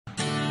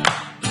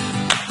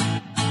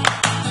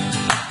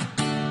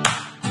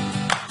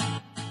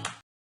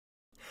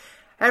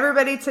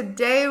Everybody,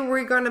 today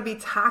we're going to be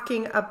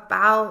talking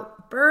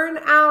about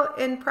burnout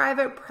in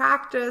private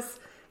practice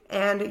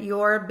and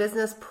your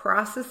business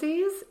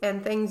processes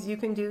and things you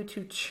can do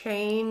to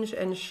change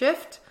and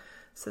shift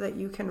so that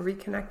you can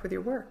reconnect with your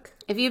work.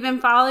 If you've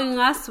been following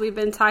us, we've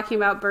been talking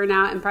about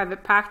burnout in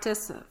private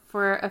practice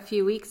for a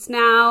few weeks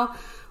now.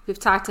 We've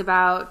talked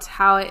about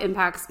how it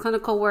impacts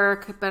clinical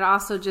work, but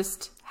also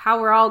just how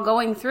we're all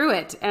going through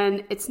it.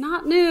 And it's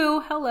not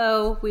new.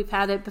 Hello, we've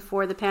had it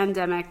before the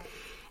pandemic.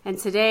 And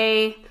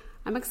today,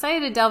 I'm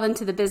excited to delve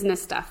into the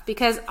business stuff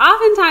because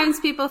oftentimes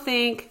people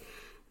think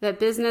that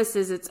business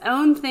is its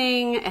own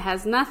thing. It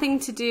has nothing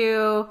to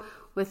do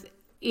with,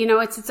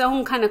 it's its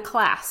own kind of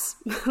class.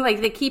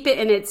 Like they keep it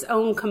in its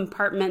own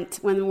compartment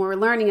when we're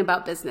learning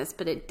about business,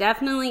 but it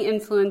definitely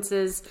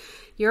influences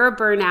your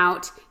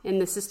burnout in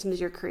the systems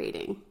you're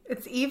creating.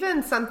 It's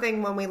even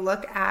something when we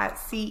look at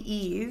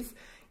CEs,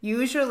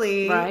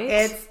 usually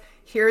it's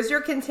here's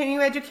your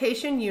continuing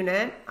education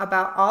unit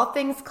about all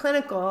things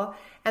clinical.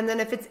 And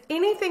then if it's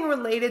anything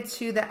related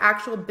to the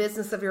actual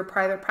business of your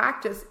private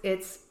practice,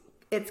 it's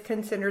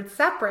considered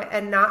separate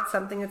and not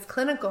something that's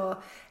clinical.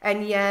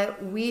 And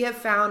yet we have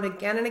found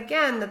again and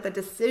again that the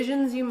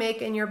decisions you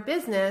make in your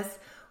business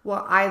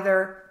will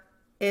either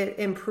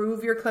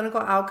improve your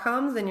clinical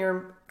outcomes and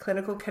your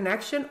clinical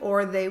connection,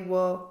 or they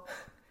will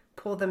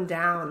pull them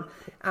down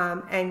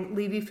and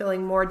leave you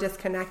feeling more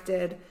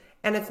disconnected.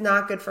 And it's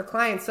not good for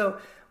clients. So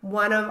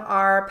one of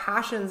our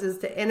passions is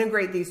to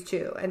integrate these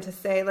two and to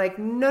say like,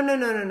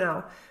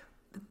 no.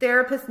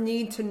 Therapists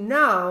need to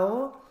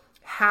know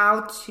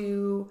how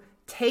to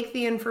take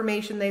the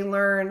information they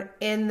learn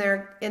in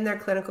their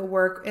clinical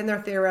work, in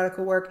their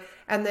theoretical work,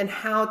 and then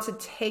how to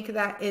take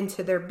that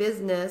into their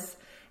business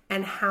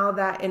and how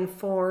that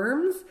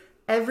informs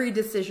every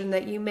decision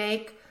that you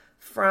make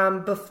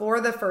from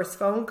before the first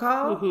phone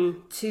call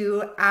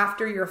to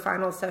after your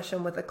final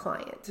session with a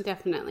client.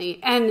 Definitely.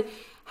 And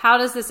how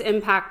does this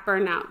impact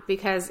burnout?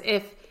 Because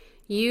if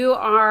you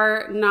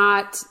are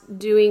not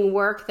doing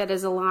work that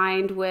is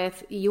aligned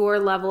with your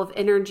level of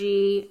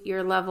energy,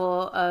 your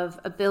level of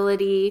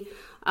ability,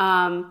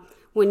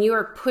 when you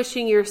are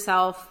pushing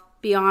yourself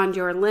beyond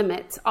your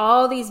limits,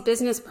 all these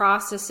business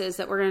processes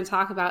that we're going to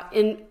talk about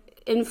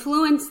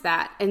influence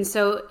that. And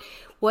so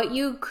what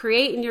you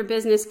create in your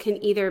business can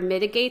either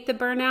mitigate the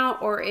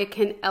burnout or it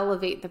can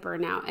elevate the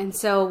burnout. And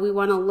so we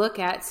want to look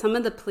at some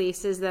of the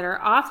places that are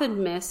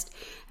often missed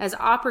as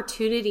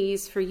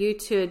opportunities for you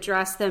to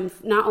address them,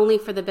 not only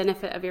for the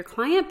benefit of your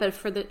client, but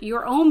for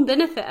your own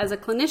benefit as a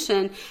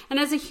clinician and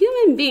as a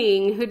human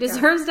being who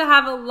deserves to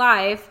have a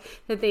life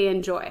that they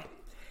enjoy.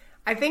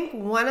 I think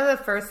one of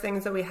the first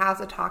things that we have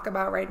to talk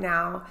about right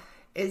now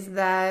is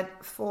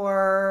that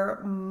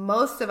for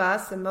most of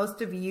us and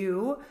most of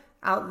you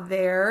out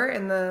there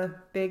in the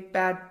big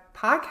bad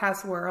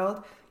podcast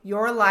world,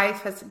 your life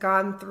has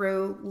gone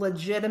through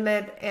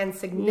legitimate and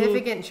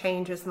significant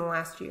changes in the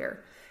last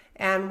year.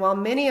 And while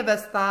many of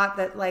us thought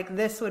that like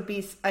this would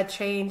be a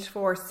change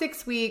for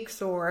 6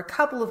 weeks or a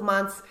couple of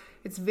months,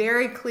 it's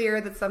very clear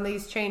that some of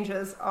these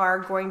changes are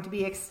going to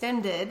be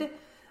extended.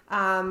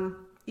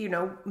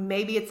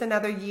 Maybe it's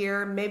another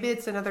year, maybe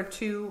it's another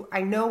 2.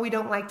 I know we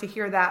don't like to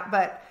hear that,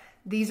 but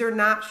these are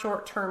not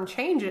short-term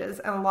changes.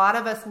 And a lot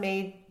of us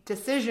made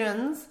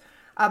decisions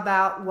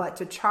about what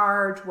to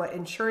charge, what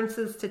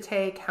insurances to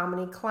take, how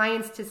many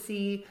clients to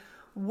see,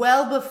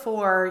 well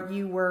before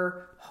you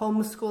were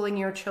homeschooling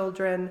your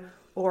children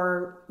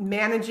or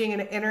managing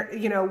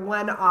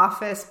one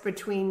office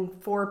between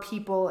 4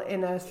 people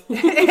in a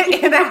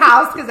in a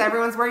house because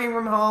everyone's working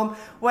from home.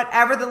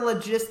 Whatever the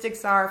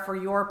logistics are for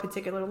your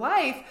particular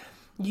life,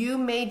 you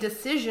made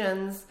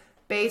decisions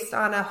based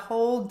on a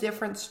whole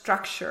different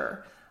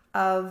structure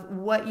of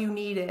what you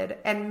needed.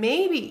 And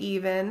maybe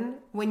even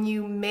when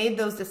you made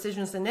those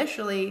decisions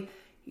initially,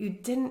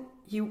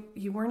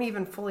 you weren't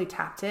even fully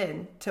tapped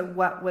in to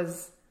what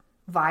was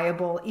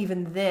viable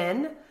even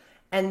then.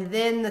 And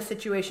then the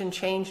situation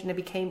changed and it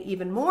became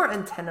even more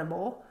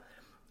untenable.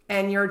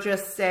 And you're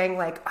just saying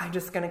like, I'm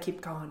just going to keep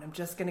going. I'm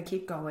just going to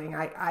keep going.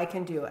 I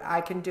can do it.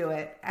 I can do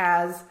it,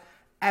 as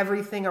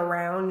everything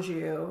around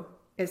you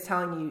is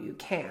telling you you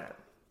can't.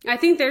 I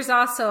think there's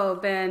also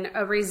been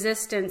a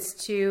resistance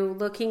to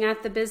looking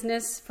at the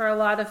business for a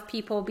lot of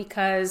people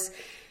because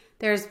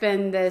there's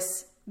been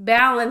this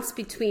balance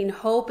between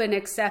hope and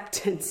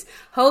acceptance,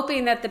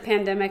 hoping that the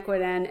pandemic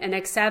would end and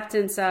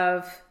acceptance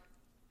of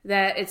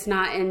that it's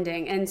not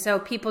ending. And so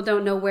people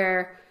don't know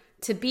where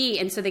to be.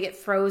 And so they get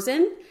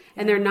frozen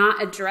and they're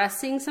not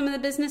addressing some of the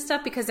business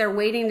stuff because they're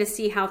waiting to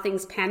see how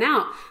things pan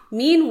out.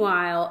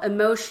 Meanwhile,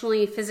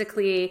 emotionally,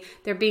 physically,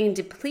 they're being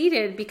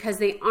depleted because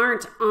they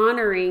aren't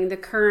honoring the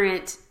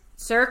current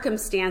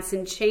circumstance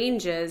and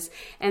changes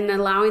and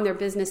allowing their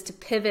business to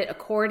pivot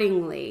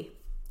accordingly.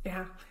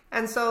 Yeah.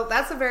 And so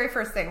that's the very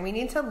first thing. We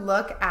need to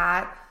look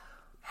at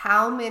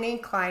how many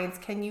clients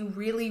can you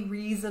really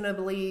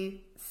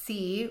reasonably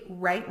see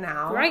right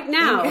now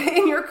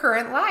in your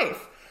current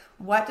life.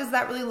 What does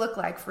that really look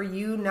like for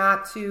you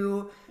not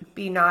to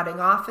be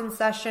nodding off in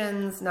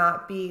sessions,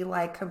 not be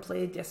like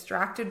completely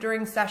distracted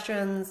during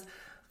sessions?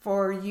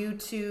 for you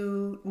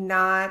to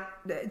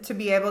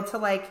be able to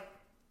like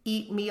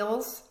eat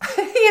meals.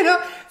 You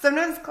know,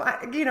 sometimes,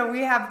 you know, we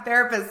have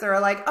therapists that are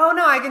like, oh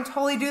no, I can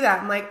totally do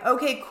that. I'm like,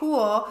 okay,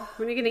 cool.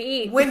 When are you going to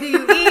eat? When do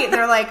you eat? And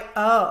they're like,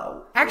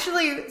 oh,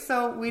 actually,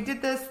 so we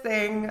did this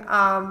thing.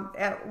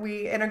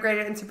 We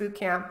integrated into boot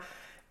camp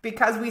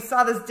because we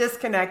saw this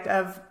disconnect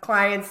of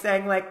clients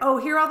saying like, oh,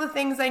 here are all the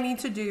things I need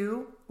to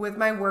do with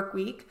my work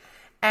week,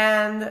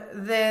 and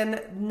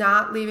then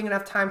not leaving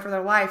enough time for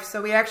their life.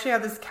 So we actually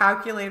have this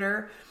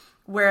calculator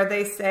where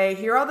they say,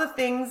 here are all the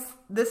things,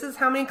 this is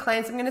how many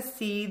clients I'm going to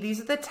see,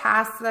 these are the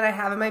tasks that I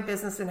have in my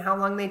business and how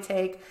long they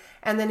take,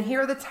 and then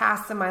here are the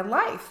tasks in my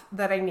life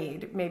that I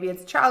need. Maybe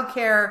it's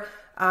childcare,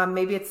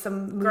 maybe it's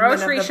some movement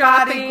grocery of the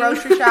shopping. body,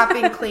 grocery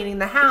shopping, cleaning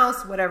the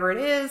house, whatever it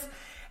is.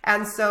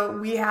 And so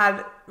we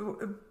had,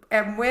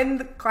 and when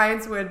the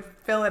clients would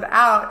fill it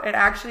out, it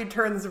actually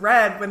turns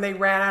red when they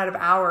ran out of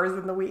hours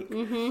in the week.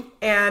 Mm-hmm.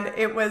 And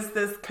it was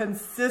this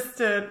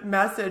consistent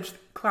message,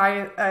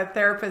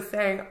 therapist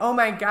saying, oh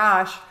my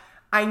gosh,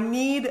 I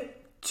need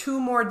 2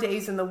 more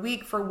days in the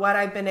week for what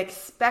I've been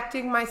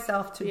expecting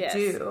myself to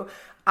do.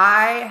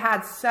 I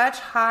had such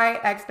high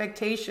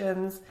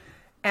expectations,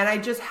 and I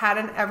just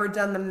hadn't ever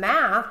done the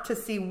math to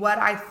see what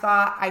I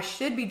thought I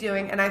should be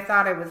doing. And I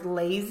thought I was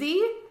lazy,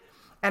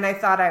 and I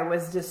thought I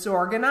was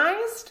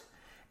disorganized,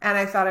 and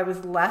I thought I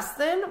was less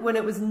than, when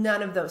it was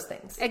none of those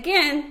things.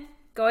 Again,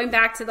 going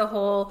back to the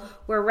whole,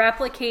 we're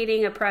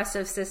replicating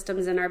oppressive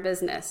systems in our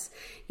business.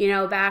 You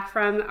know, back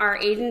from our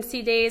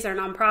agency days, our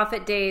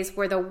nonprofit days,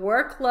 where the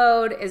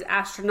workload is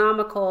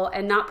astronomical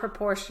and not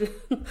proportional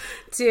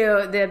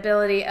to the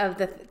ability of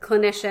the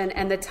clinician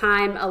and the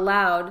time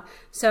allowed.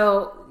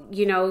 So,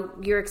 you know,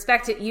 you're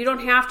expected, you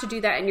don't have to do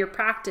that in your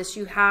practice.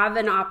 You have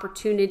an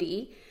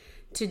opportunity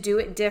to do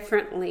it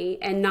differently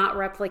and not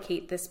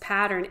replicate this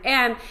pattern.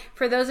 And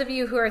for those of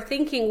you who are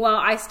thinking, well,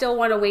 I still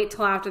want to wait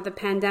till after the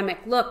pandemic,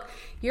 look,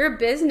 your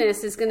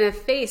business is going to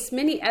face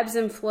many ebbs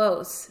and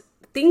flows.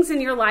 Things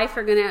in your life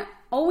are going to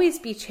always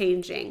be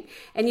changing,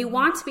 and you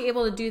want to be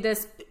able to do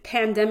this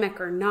pandemic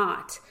or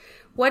not.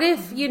 What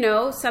if, you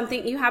know,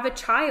 you have a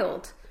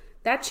child?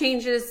 That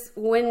changes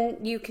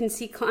when you can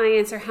see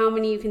clients or how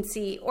many you can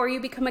see, or you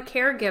become a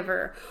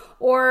caregiver,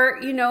 or,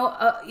 you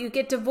know, you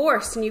get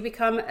divorced and you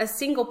become a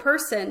single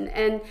person.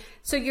 And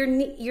so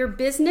your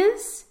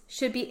business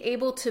should be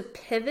able to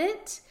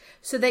pivot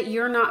so that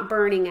you're not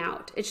burning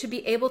out. It should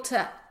be able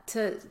to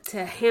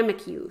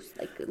hammock you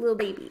like a little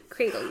baby,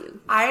 cradle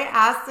you. I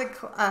asked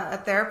a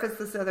therapist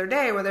this other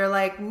day where they're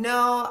like,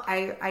 no,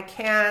 I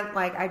can't,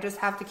 like, I just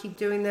have to keep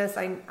doing this.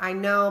 I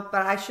know,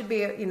 but I should be,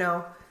 you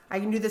know, I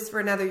can do this for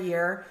another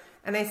year.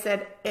 And I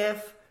said,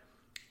 if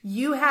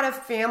you had a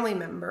family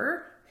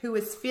member who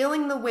is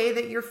feeling the way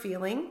that you're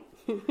feeling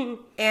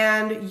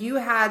and you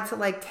had to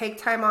like take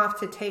time off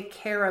to take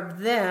care of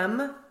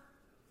them,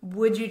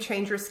 would you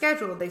change your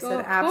schedule? They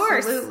said,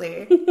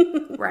 absolutely.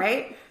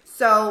 Right?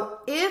 So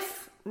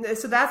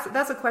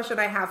that's a question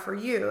I have for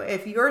you.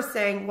 If you're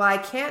saying, well, I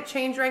can't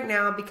change right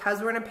now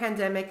because we're in a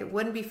pandemic, it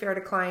wouldn't be fair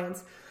to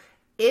clients.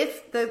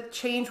 If the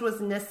change was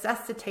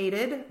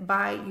necessitated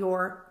by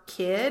your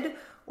kid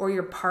or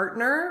your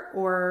partner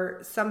or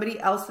somebody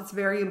else that's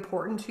very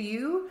important to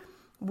you,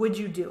 would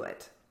you do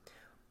it?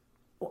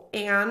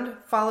 And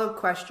follow-up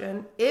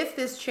question, if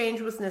this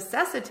change was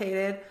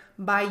necessitated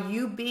by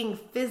you being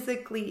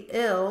physically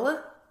ill,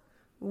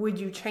 would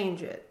you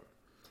change it?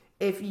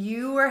 If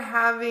you are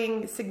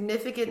having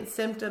significant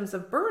symptoms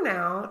of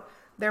burnout,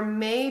 there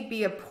may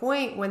be a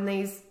point when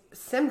these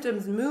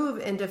symptoms move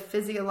into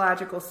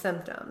physiological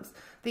symptoms.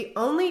 The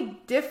only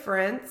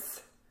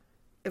difference,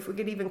 if we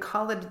could even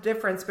call it a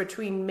difference,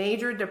 between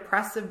major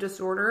depressive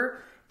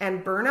disorder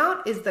and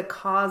burnout is the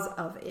cause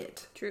of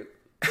it. True.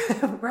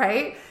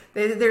 Right?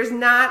 There's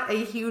not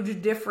a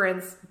huge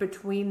difference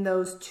between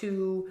those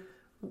two,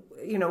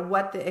 you know,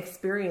 what the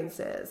experience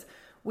is.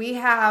 We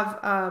have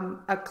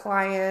a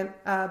client,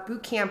 a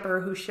boot camper,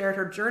 who shared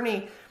her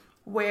journey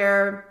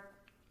where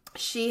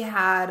she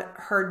had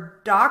her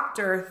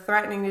doctor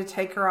threatening to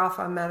take her off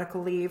on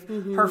medical leave.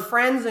 Mm-hmm. Her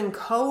friends and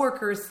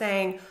coworkers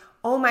saying,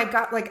 oh my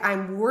God, like,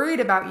 I'm worried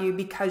about you,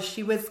 because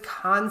she was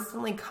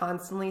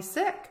constantly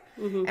sick.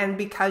 Mm-hmm. And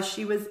because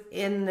she was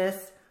in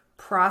this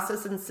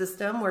process and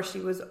system where she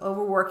was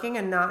overworking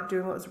and not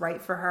doing what was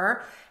right for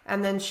her.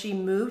 And then she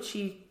moved,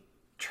 she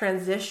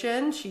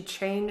transitioned, she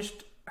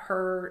changed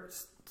her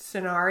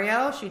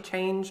scenario, she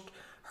changed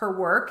her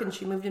work, and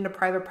she moved into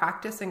private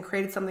practice and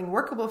created something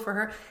workable for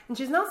her, and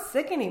she's not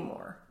sick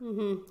anymore.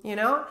 Mm-hmm. You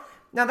know,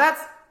 now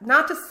that's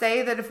not to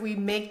say that if we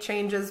make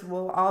changes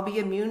we'll all be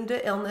immune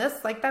to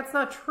illness. Like, that's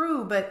not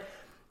true. But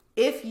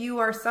if you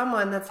are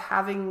someone that's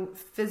having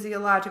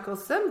physiological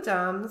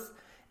symptoms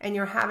and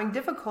you're having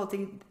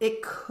difficulty,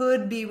 it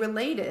could be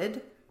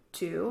related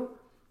to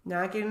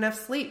not getting enough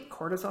sleep,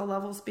 cortisol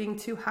levels being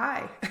too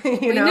high.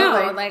 We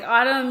know, like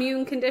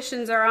autoimmune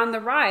conditions are on the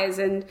rise.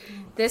 And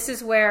this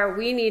is where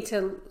we need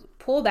to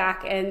pull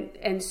back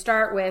and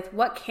start with,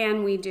 what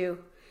can we do?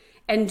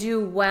 and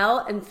do well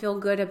and feel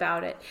good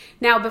about it.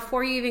 Now,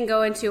 before you even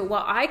go into,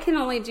 well, I can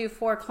only do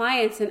 4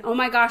 clients and oh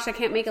my gosh, I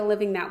can't make a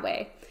living that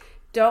way.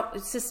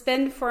 Don't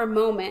suspend for a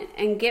moment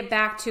and get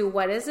back to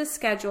what is a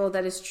schedule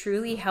that is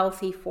truly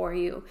healthy for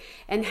you,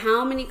 and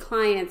how many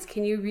clients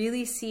can you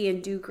really see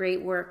and do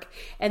great work.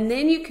 And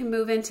then you can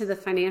move into the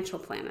financial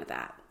plan of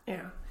that.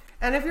 Yeah.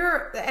 And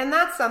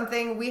that's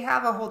something, we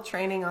have a whole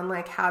training on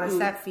like how to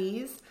set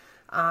fees.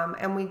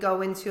 And we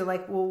go into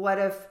like, well, what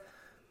if,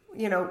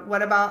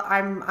 what about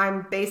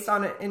I'm based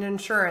on an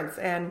insurance,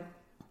 and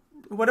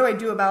what do I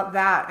do about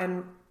that?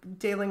 And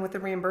dealing with the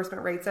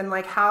reimbursement rates, and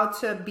like how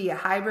to be a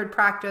hybrid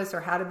practice or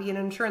how to be an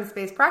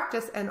insurance-based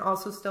practice and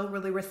also still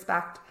really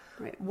respect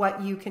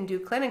what you can do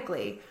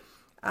clinically.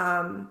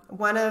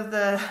 One of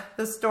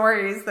the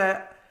stories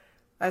that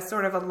I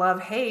sort of a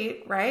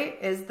love-hate, right,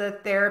 is the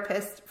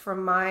therapist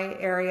from my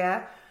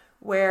area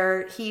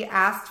where he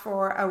asked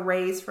for a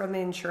raise from the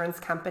insurance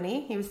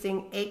company. He was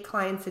seeing 8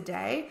 clients a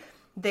day.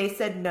 They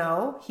said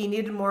no, he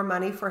needed more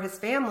money for his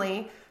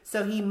family.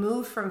 So he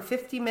moved from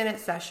 50-minute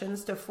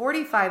sessions to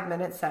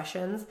 45-minute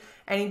sessions,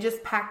 and he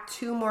just packed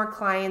 2 more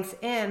clients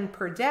in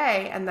per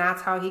day, and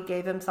that's how he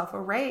gave himself a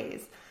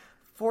raise.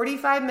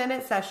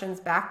 45-minute sessions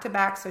back to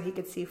back so he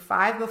could see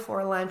 5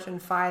 before lunch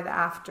and 5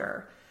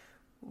 after.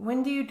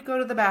 When do you go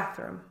to the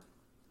bathroom?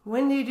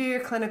 When do you do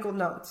your clinical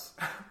notes?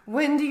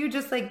 When do you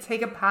just like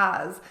take a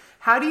pause?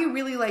 How do you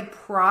really like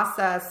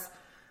process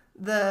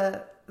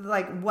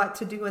what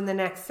to do in the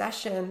next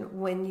session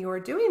when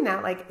you're doing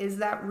that? Like, is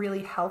that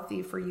really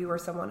healthy for you or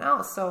someone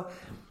else? So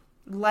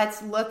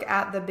let's look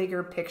at the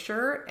bigger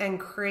picture and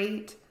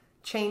create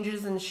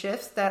changes and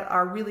shifts that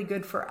are really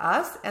good for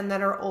us and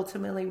that are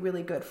ultimately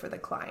really good for the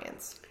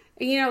clients.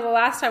 The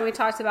last time we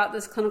talked about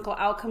this clinical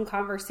outcome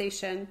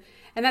conversation,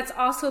 and that's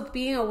also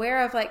being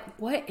aware of like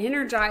what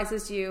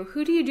energizes you,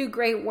 who do you do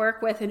great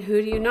work with and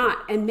who do you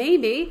not? And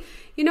maybe,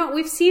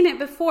 we've seen it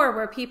before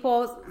where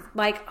people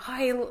like,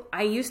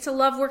 I used to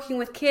love working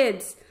with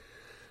kids.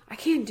 I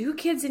can't do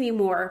kids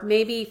anymore.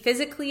 Maybe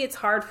physically it's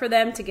hard for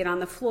them to get on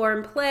the floor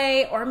and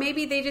play, or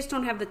maybe they just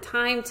don't have the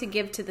time to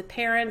give to the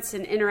parents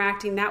and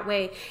interacting that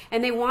way.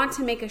 And they want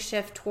to make a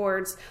shift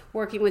towards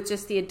working with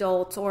just the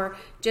adults or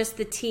just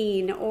the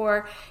teen,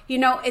 or,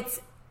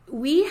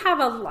 we have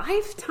a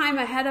lifetime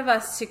ahead of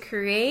us to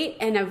create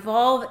and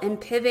evolve and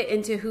pivot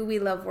into who we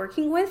love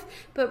working with.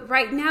 But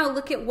right now,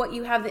 look at what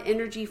you have the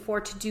energy for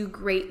to do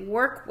great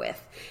work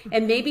with.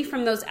 And maybe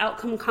from those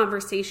outcome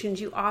conversations,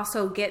 you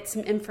also get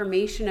some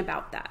information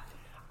about that.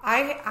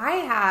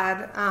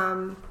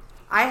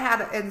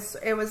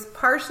 It was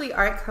partially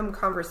outcome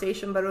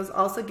conversation, but it was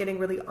also getting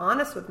really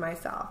honest with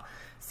myself.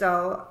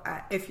 So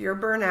if you're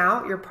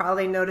burnout, you're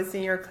probably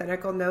noticing your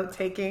clinical note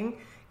taking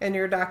and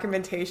your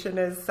documentation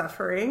is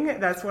suffering.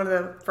 That's one of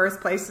the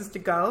first places to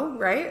go,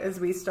 right? As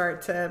we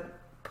start to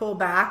pull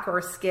back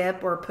or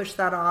skip or push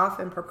that off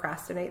and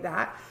procrastinate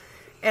that.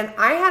 And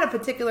I had a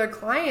particular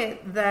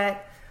client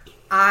that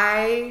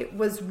I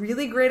was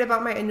really great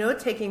about my note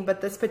taking, but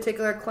this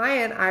particular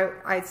client,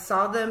 I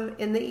saw them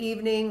in the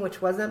evening,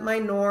 which wasn't my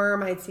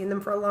norm. I'd seen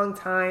them for a long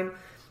time.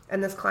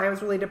 And this client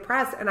was really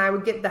depressed, and I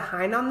would get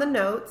behind on the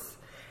notes,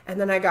 and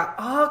then I got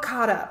all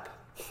caught up.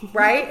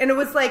 Right? And it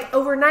was like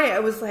overnight, I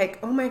was like,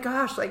 oh my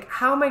gosh, like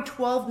how am I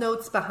 12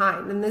 notes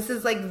behind? And this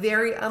is like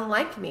very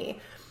unlike me.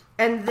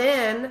 And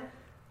then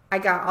I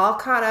got all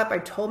caught up. I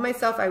told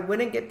myself I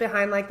wouldn't get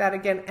behind like that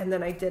again. And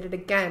then I did it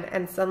again.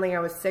 And suddenly I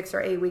was 6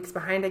 or 8 weeks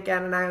behind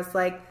again. And I was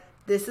like,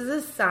 this is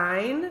a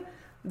sign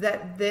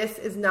that this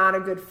is not a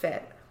good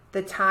fit.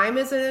 The time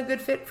isn't a good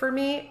fit for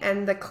me,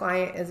 and the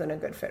client isn't a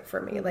good fit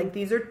for me. Like,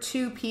 these are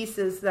 2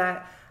 pieces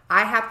that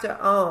I have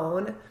to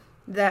own,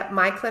 that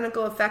my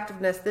clinical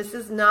effectiveness, this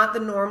is not the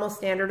normal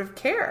standard of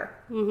care.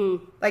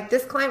 Mm-hmm. Like,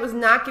 this client was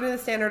not getting the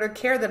standard of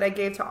care that I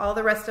gave to all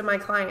the rest of my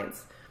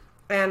clients.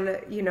 And,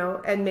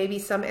 and maybe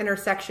some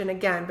intersection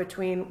again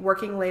between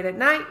working late at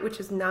night,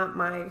 which is not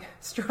my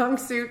strong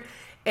suit,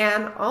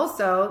 and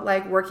also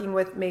like working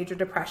with major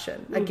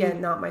depression, again,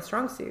 not my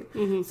strong suit.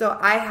 Mm-hmm. So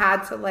I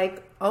had to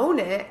like own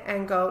it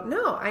and go,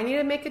 no, I need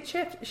to make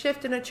a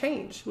shift and a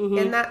change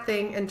in that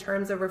thing, in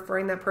terms of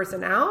referring that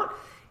person out,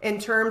 in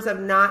terms of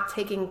not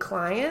taking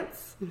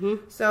clients.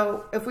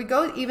 So if we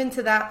go even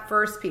to that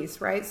first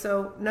piece, right?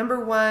 So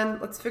number 1,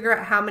 let's figure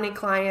out how many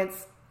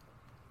clients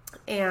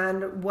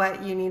and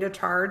what you need to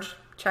charge.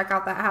 Check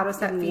out that how to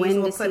set fees.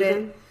 We'll put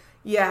it.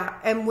 Yeah.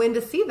 And when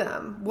to see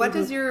them. What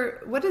does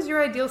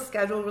your ideal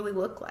schedule really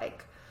look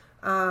like?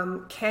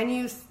 Can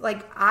you,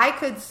 like, I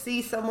could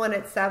see someone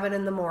at 7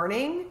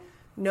 a.m,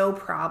 no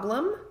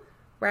problem.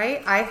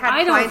 Right? I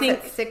had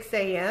clients at 6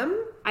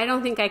 a.m. I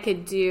don't think I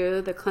could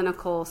do the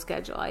clinical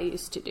schedule I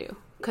used to do,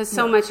 because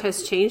so much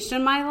has changed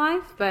in my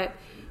life. But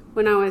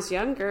when I was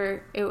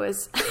younger, it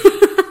was,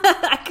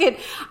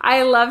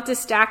 I love to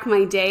stack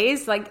my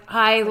days. Like,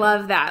 I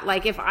love that.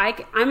 Like, if I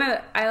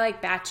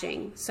like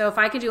batching. So if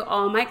I could do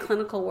all my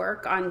clinical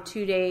work on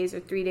 2 days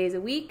or 3 days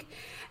a week,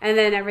 and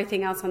then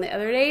everything else on the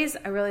other days,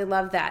 I really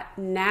love that.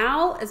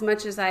 Now, as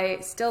much as I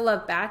still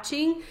love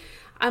batching,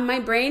 my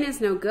brain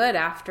is no good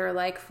after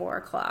like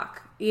 4:00,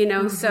 you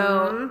know?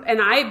 So,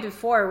 and I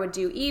before would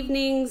do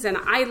evenings, and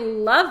I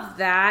love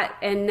that.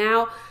 And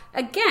now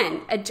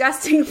again,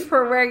 adjusting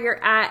for where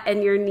you're at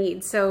and your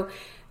needs. So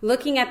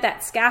looking at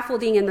that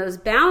scaffolding and those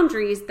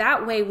boundaries,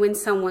 that way when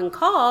someone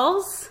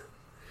calls,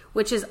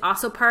 which is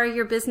also part of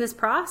your business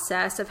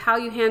process of how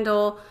you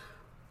handle,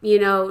 you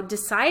know,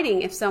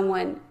 deciding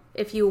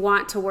if you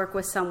want to work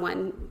with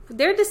someone,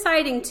 they're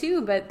deciding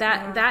too, but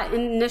that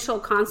initial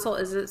consult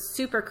is a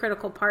super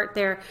critical part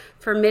there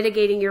for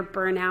mitigating your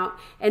burnout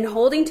and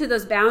holding to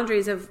those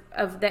boundaries of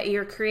that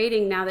you're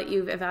creating now that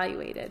you've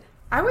evaluated.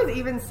 I would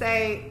even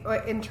say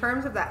in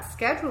terms of that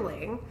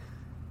scheduling,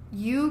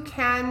 you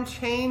can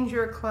change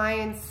your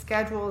clients'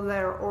 schedules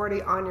that are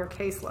already on your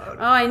caseload.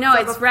 Oh, I know.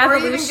 So it's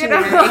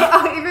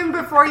revolutionary. Even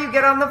before you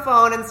get on the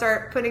phone and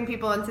start putting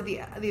people into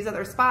these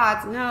other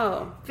spots,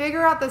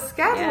 figure out the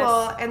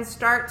schedule and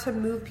start to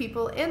move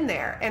people in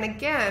there. And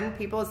again,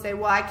 people say,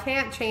 well, I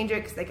can't change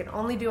it because they can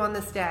only do on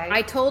this day.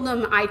 I told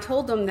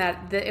them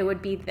that it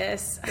would be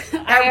this.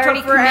 I already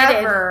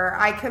committed.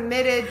 I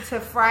committed to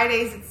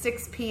Fridays at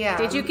 6 p.m.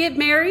 Did you get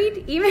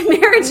married? Even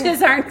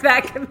marriages aren't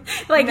that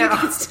like you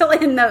can still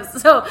in those.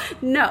 So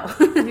no.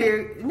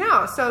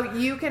 So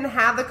you can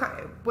have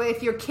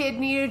if your kid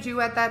needed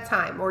you at that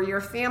time or your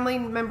family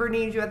member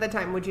needed you at that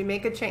time, would you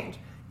make a change?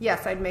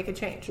 Yes, I'd make a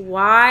change.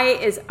 Why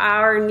is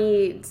our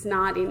needs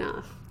not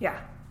enough? Yeah.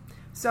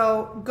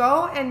 So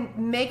go and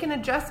make an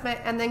adjustment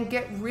and then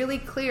get really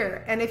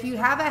clear. And if you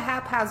have a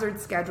haphazard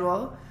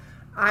schedule,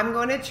 I'm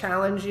going to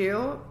challenge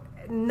you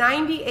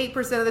 98%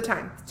 of the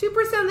time.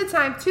 2% of the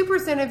time,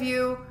 2% of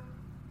you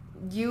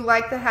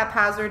like the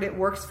haphazard, it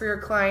works for your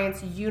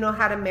clients, you know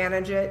how to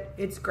manage it,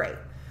 it's great.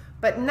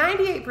 But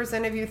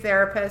 98% of you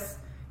therapists,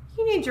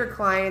 you need your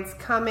clients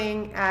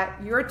coming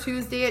at your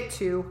Tuesday at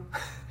 2.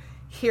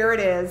 Here it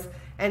is.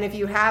 And if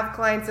you have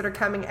clients that are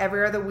coming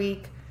every other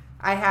week,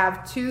 I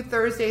have 2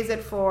 Thursdays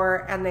at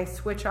 4, and they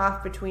switch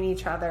off between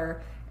each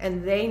other.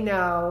 And they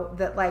know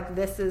that like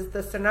this is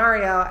the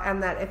scenario,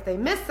 and that if they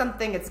miss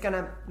something, it's going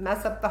to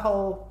mess up the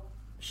whole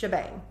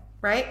shebang,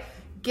 right?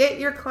 Get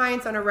your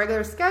clients on a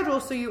regular schedule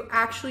so you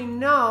actually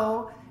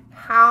know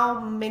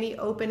how many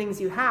openings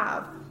you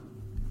have.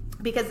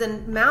 Because the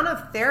amount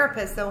of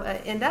therapists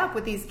that end up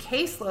with these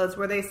caseloads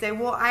where they say,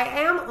 well, I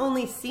am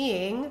only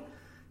seeing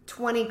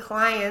 20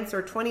 clients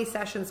or 20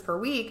 sessions per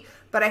week,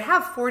 but I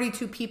have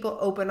 42 people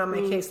open on my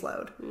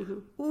caseload.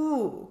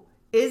 Ooh,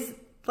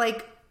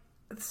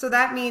 so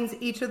that means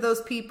each of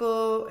those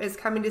people is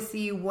coming to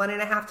see you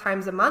 1.5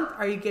 times a month.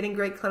 Are you getting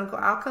great clinical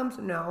outcomes?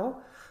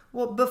 No.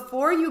 Well,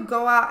 before you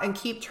go out and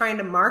keep trying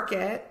to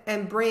market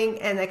and bring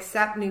and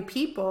accept new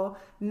people,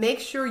 make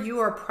sure you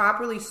are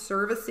properly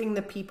servicing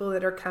the people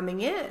that are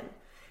coming in.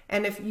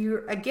 And if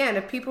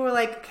people are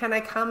like, can I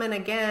come in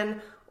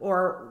again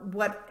or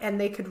what, and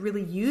they could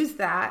really use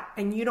that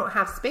and you don't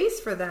have space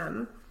for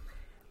them,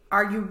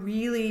 are you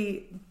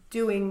really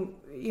doing,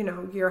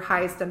 your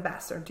highest and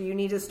best? Or do you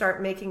need to start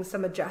making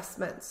some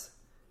adjustments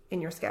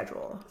in your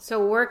schedule?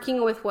 So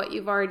working with what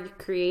you've already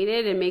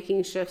created and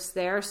making shifts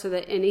there so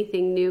that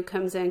anything new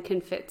comes in can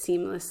fit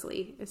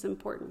seamlessly is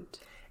important.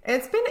 And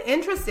it's been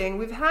interesting.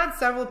 We've had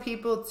several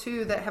people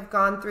too that have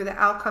gone through the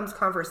outcomes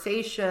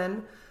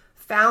conversation,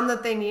 found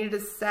that they needed to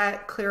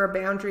set clearer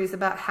boundaries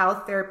about how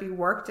therapy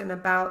worked and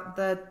about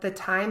the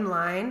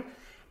timeline.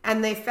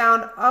 And they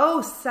found,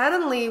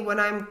 suddenly when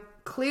I'm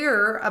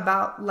clearer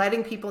about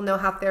letting people know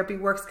how therapy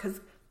works, because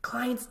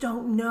clients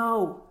don't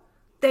know.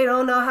 They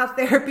don't know how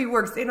therapy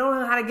works. They don't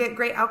know how to get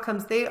great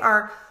outcomes. They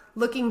are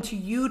looking to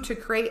you to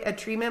create a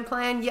treatment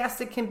plan.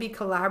 Yes, it can be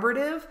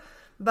collaborative,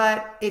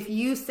 but if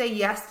you say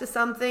yes to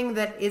something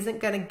that isn't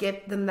going to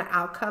get them the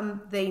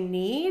outcome they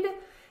need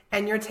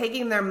and you're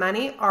taking their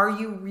money, are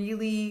you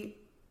really,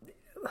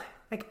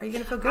 are you going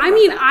to feel good about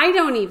that? I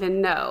don't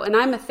even know, and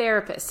I'm a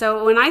therapist.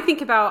 So when I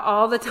think about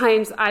all the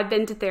times I've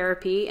been to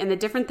therapy and the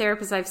different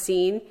therapists I've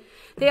seen,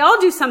 they all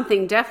do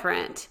something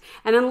different.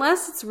 And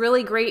unless it's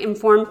really great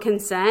informed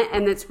consent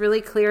and it's really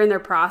clear in their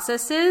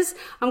processes,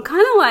 I'm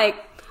kind of like,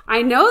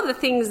 I know the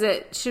things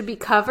that should be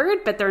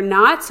covered, but they're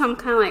not. So I'm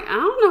kind of like, I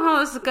don't know how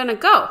this is going to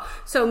go.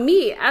 So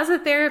me as a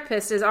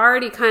therapist is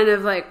already kind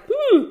of like,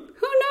 who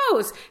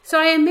knows? So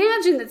I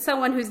imagine that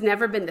someone who's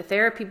never been to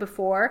therapy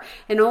before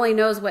and only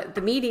knows what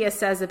the media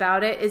says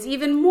about it is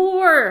even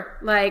more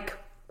like,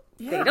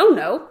 they don't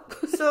know.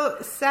 So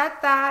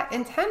set that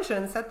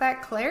intention, set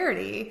that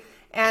clarity.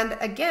 And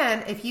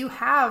again, if you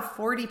have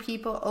 40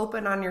 people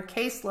open on your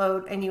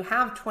caseload and you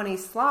have 20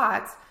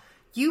 slots,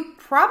 you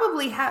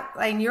probably have,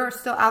 and you're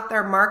still out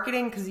there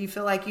marketing because you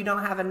feel like you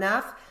don't have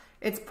enough.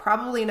 It's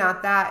probably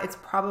not that. It's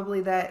probably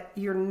that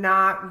you're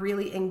not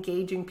really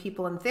engaging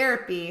people in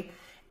therapy.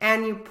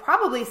 And you're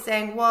probably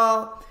saying,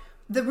 well,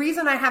 the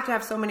reason I have to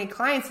have so many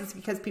clients is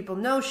because people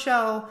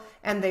no-show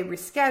and they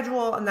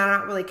reschedule and they're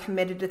not really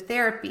committed to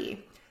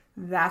therapy.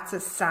 That's a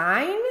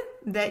sign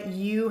that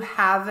you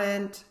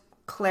haven't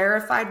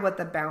clarified what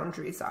the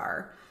boundaries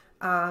are.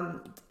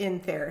 in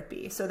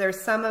therapy. So there's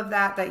some of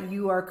that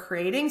you are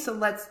creating.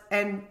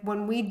 And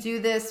when we do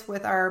this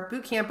with our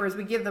boot campers,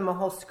 we give them a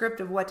whole script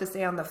of what to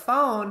say on the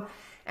phone.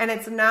 And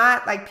it's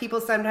not like people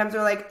sometimes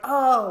are like,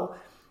 oh,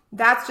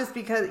 that's just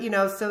because,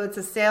 so it's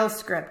a sales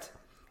script.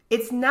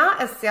 It's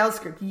not a sales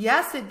script.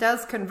 Yes, it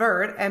does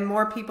convert and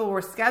more people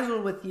were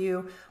scheduled with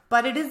you,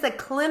 but it is a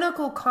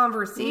clinical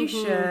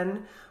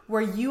conversation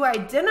where you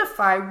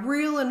identify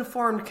real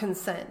informed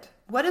consent.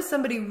 What does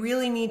somebody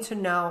really need to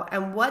know?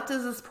 And what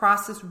does this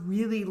process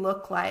really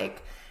look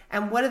like?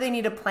 And what do they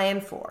need to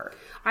plan for?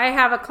 I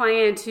have a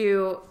client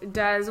who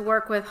does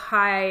work with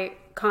high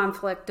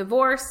conflict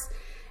divorce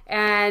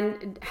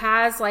and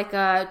has like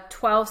a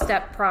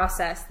 12-step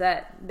process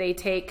that they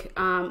take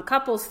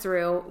couples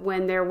through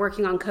when they're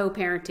working on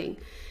co-parenting.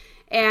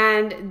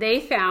 And they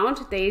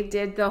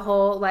did the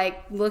whole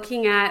like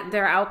looking at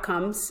their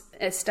outcomes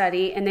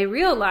study, and they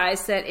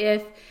realized that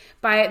if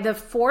by the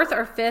 4th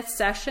or 5th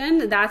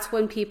session, that's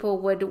when people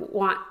would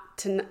want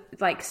to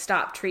like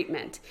stop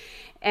treatment.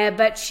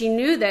 But she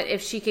knew that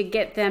if she could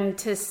get them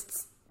to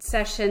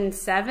session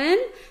 7,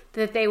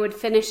 that they would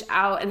finish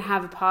out and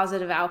have a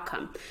positive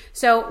outcome.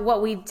 So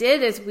what we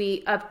did is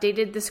we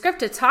updated the script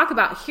to talk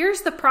about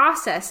here's the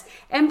process.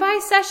 And by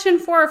session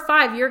 4 or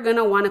 5, you're going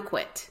to want to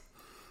quit.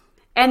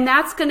 And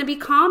that's going to be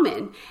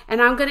common.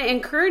 And I'm going to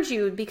encourage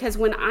you because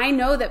when I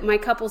know that my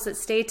couples that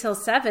stay till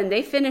 7,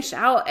 they finish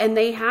out and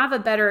they have a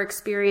better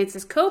experience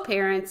as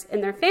co-parents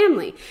in their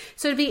family.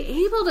 So to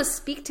be able to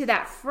speak to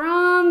that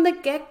from the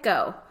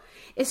get-go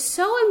is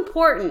so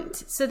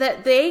important so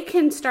that they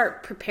can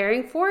start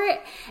preparing for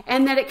it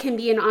and that it can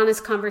be an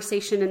honest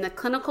conversation in the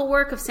clinical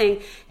work of saying,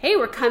 hey,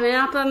 we're coming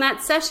up on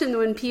that session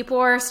when people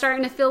are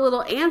starting to feel a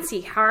little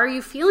antsy. How are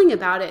you feeling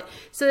about it?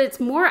 So that it's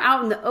more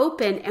out in the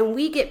open and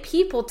we get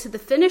people to the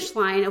finish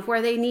line of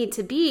where they need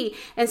to be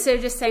instead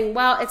of just saying,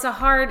 well, it's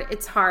hard.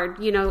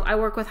 I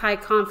work with high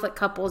conflict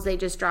couples. They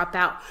just drop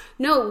out.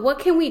 No, what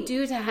can we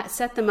do to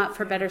set them up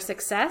for better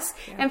success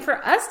and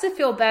for us to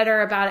feel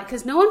better about it?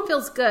 Because no one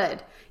feels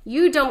good.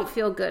 You don't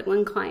feel good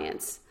when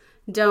clients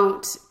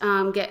don't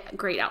get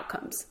great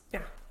outcomes.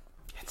 Yeah.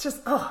 It's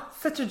just,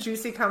 such a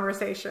juicy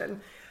conversation.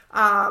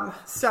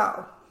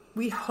 So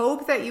we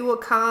hope that you will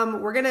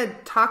come. We're going to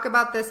talk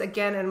about this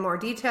again in more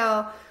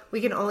detail.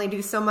 We can only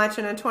do so much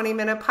in a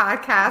 20-minute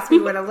podcast.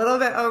 We went a little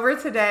bit over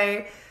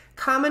today.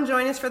 Come and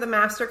join us for the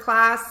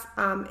masterclass.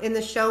 In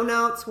the show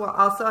notes, we'll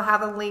also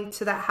have a link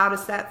to that How to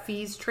Set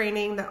Fees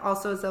training that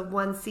also is of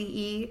 1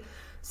 CE.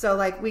 So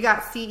we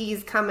got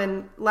CEs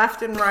coming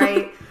left and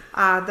right.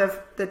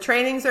 The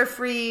trainings are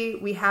free.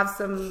 We have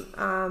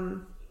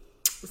some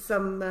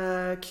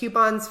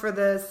coupons for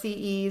the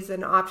CEs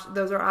and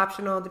those are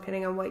optional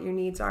depending on what your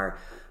needs are.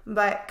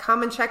 But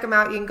come and check them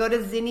out. You can go to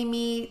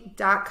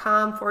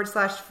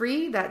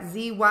zynnyme.com/free. That's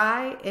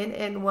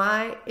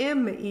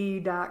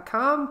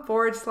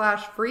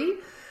ZYNNYME.com/free.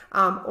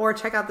 Or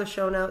check out the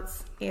show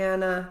notes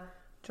and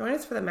join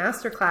us for the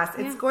masterclass.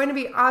 It's going to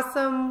be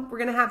awesome. We're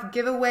going to have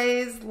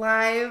giveaways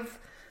live,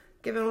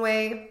 giving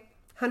away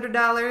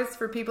 $100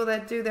 for people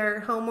that do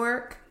their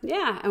homework.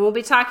 Yeah, and we'll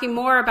be talking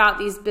more about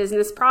these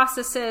business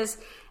processes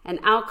and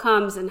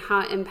outcomes and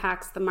how it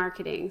impacts the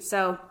marketing.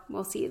 So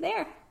we'll see you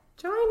there.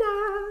 Join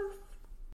us.